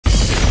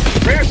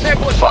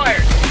sample is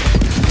fired.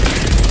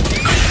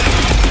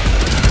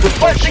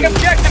 Requesting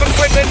objective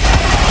equipment.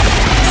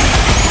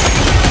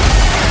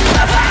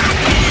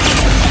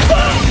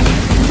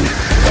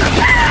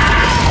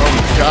 Oh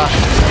my gosh.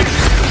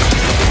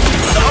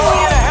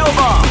 Throwing in a hell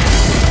bomb.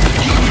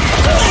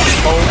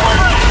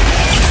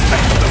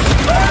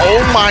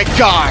 Oh my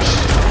gosh.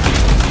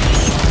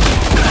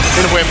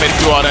 Didn't wait a minute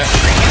to do all that.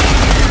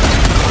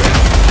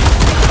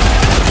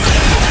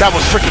 That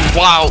was freaking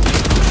wild.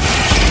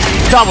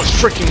 That was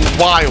freaking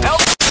wild.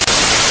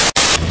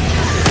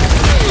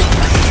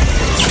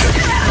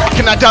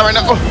 Can I die right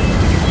now?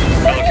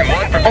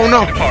 Oh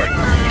no.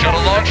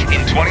 Shuttle launch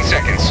in 20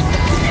 seconds.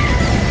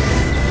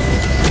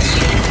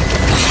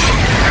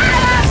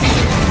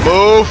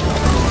 Move.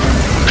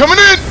 Coming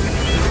in.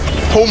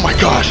 Oh my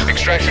gosh.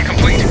 Extraction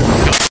complete.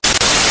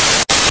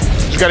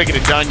 Just gotta get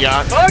it done,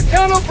 yacht. Bug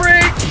tunnel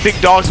break. Big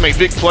dogs make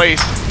big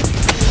plays.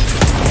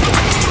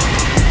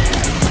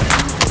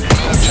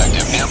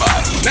 Objective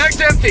nearby. Mag's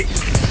empty.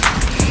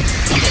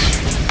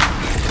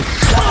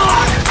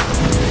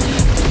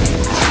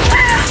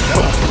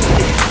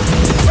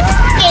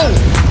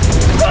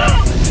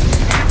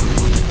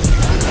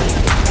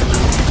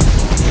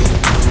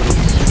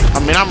 I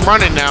mean, I'm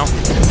running now.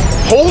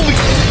 Holy!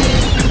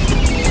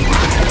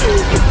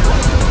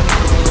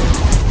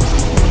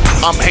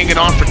 I'm hanging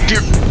on for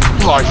dear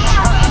life.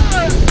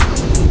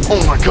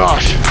 Oh my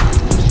gosh.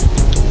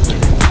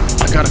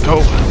 I gotta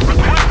go.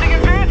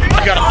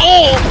 I gotta.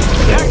 Oh!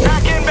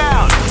 Backpack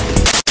inbound.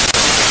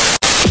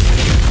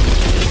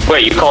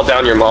 Wait, you called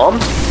down your mom?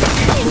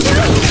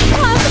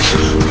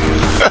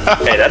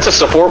 Hey, that's a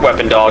support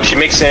weapon, dog. She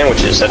makes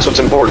sandwiches. That's what's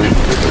important.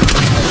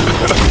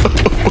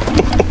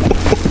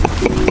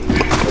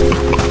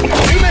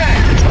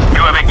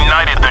 You have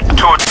ignited the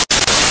torch.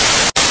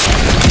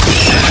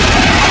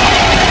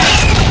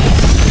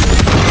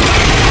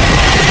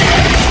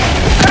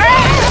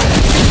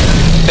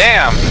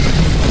 Damn.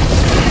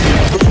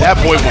 That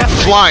boy was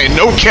flying,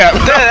 no cap.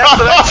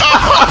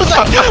 I was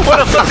like, where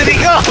the fuck did he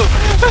go?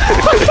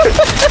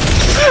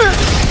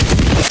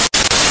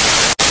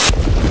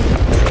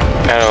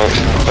 I don't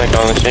click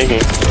on the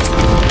shaking.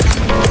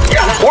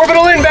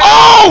 Orbital inbound.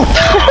 Oh!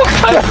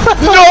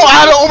 No, I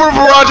had an orbital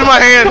barrage in my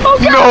hand.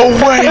 No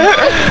way.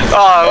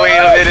 Oh, wait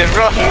a minute,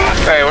 bro.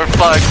 Hey, we're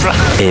fucked, bro.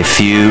 A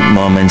few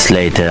moments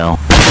later.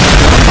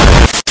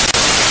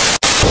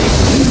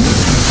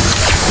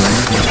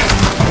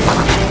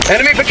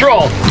 Enemy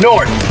patrol,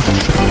 north.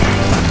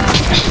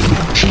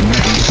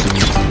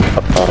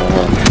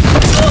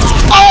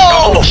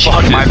 Oh!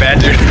 Fuck, my bad,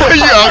 dude.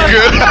 Yeah, I'm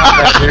good.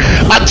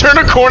 I turn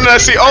a corner and I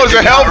see, oh, it's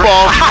a hell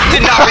bomb. I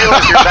did not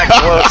realize you were that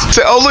close.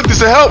 Say, oh, look,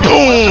 there's a hell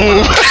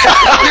boom.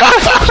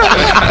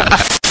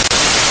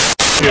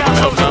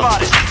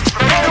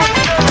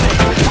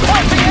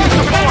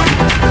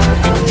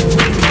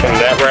 And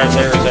that right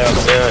there is how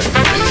it's done.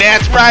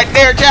 That's right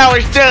there,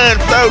 tower's done,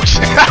 folks.